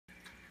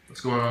What's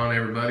going on,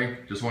 everybody?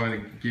 Just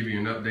wanted to give you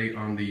an update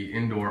on the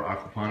indoor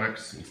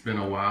aquaponics. It's been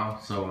a while,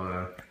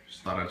 so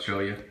just thought I'd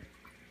show you.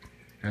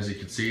 As you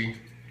can see,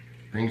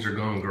 things are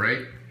going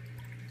great.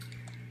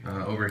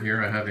 Over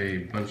here I have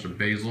a bunch of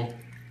basil.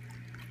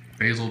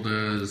 Basil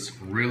does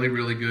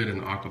really good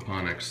in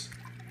aquaponics.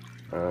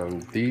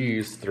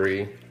 These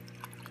three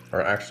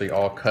are actually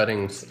all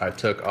cuttings I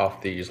took off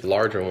these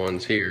larger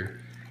ones here,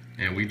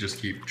 and we just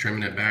keep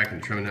trimming it back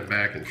and trimming it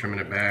back and trimming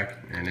it back,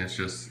 and it's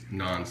just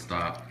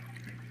non-stop.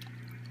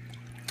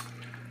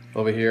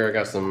 Over here I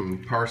got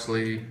some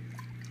parsley.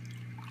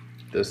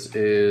 This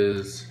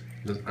is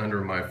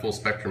under my full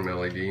spectrum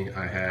LED.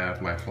 I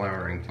have my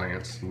flowering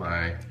plants,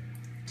 my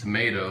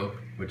tomato,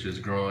 which is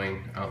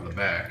growing out in the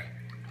back.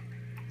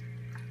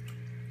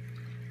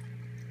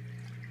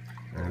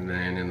 And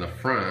then in the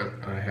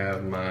front I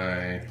have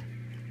my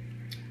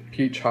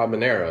peach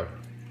habanero.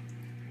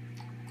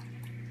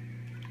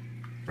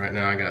 Right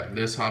now I got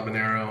this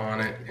habanero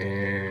on it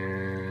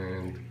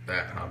and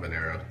that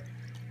habanero.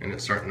 And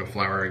it's starting to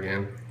flower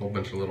again. A whole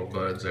bunch of little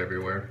buds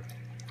everywhere.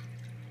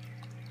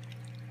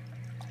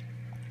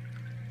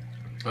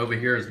 Over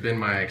here has been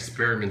my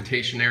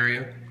experimentation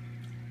area.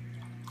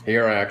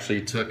 Here I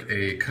actually took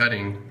a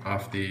cutting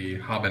off the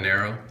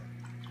habanero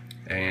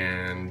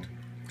and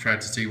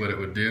tried to see what it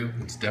would do.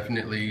 It's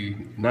definitely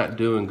not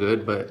doing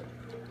good, but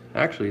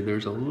actually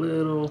there's a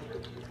little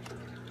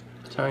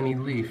tiny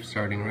leaf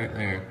starting right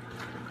there.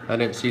 I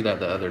didn't see that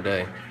the other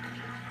day.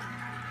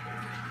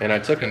 And I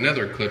took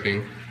another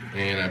clipping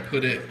and I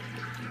put it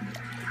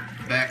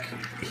back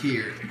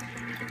here,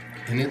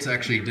 and it's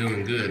actually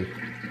doing good.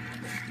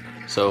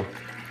 So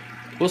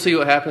we'll see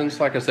what happens.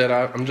 Like I said,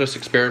 I'm just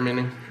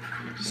experimenting,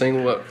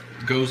 seeing what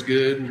goes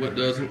good, what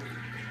doesn't.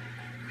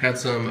 Had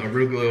some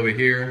arugula over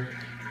here.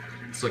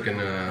 It's looking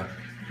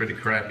pretty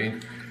crappy.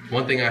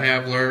 One thing I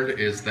have learned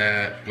is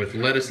that with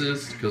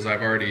lettuces, because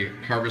I've already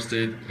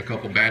harvested a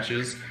couple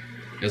batches,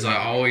 is I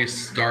always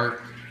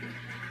start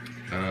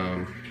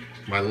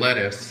my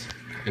lettuce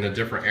in a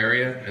different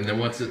area, and then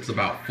once it's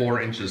about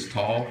 4 inches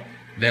tall,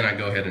 then I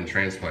go ahead and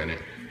transplant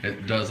it.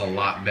 It does a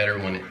lot better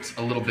when it's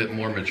a little bit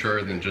more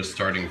mature than just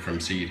starting from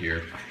seed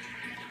here.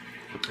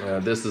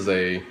 This is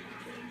a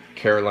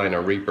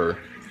Carolina Reaper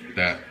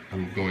that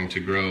I'm going to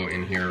grow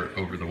in here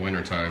over the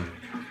winter time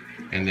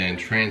and then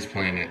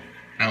transplant it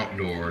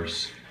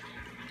outdoors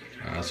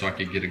so I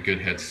could get a good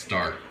head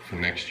start for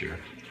next year.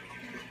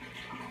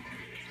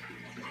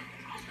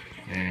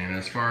 And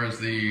as far as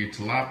the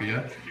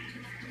tilapia,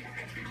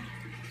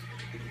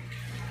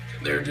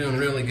 they're doing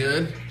really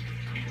good.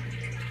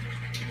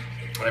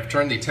 I've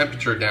turned the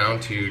temperature down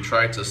to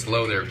try to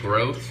slow their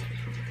growth,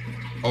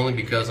 only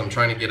because I'm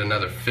trying to get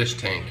another fish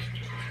tank,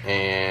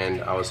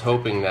 and I was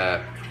hoping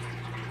that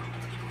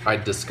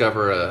I'd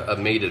discover a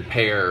mated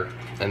pair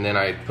and then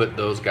I'd put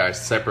those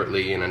guys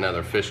separately in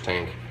another fish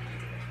tank.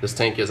 This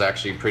tank is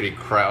actually pretty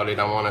crowded.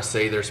 I want to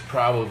say there's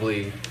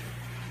probably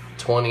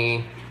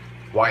 20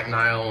 white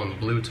Nile and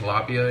blue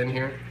tilapia in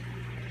here,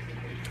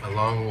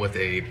 along with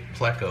a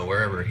pleco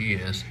wherever he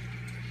is.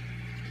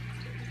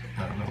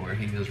 I don't know where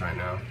he is right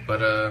now, but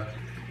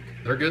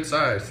they're good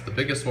size. The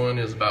biggest one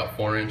is about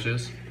 4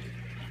 inches,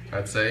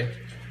 I'd say.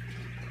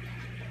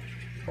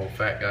 Old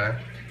fat guy.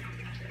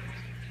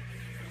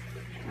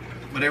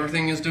 But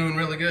everything is doing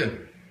really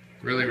good.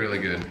 Really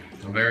good.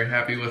 I'm very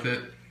happy with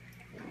it.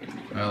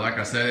 Like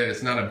I said,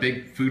 it's not a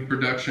big food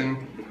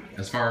production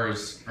as far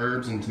as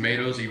herbs and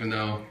tomatoes, even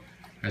though,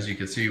 as you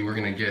can see, we're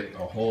gonna get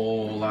a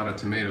whole lot of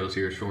tomatoes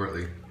here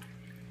shortly.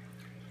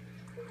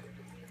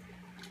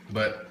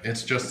 But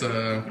it's just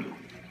a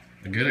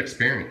good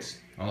experience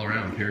all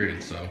around,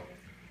 period. So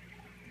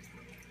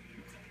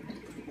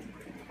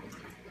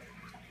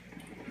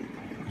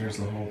here's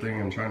the whole thing.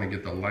 I'm trying to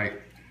get the light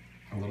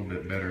a little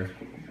bit better.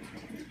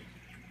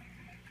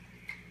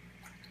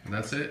 And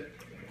that's it.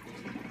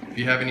 If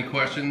you have any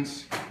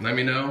questions, let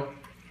me know.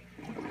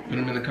 Put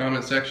them in the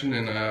comment section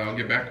and I'll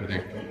get back with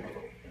you.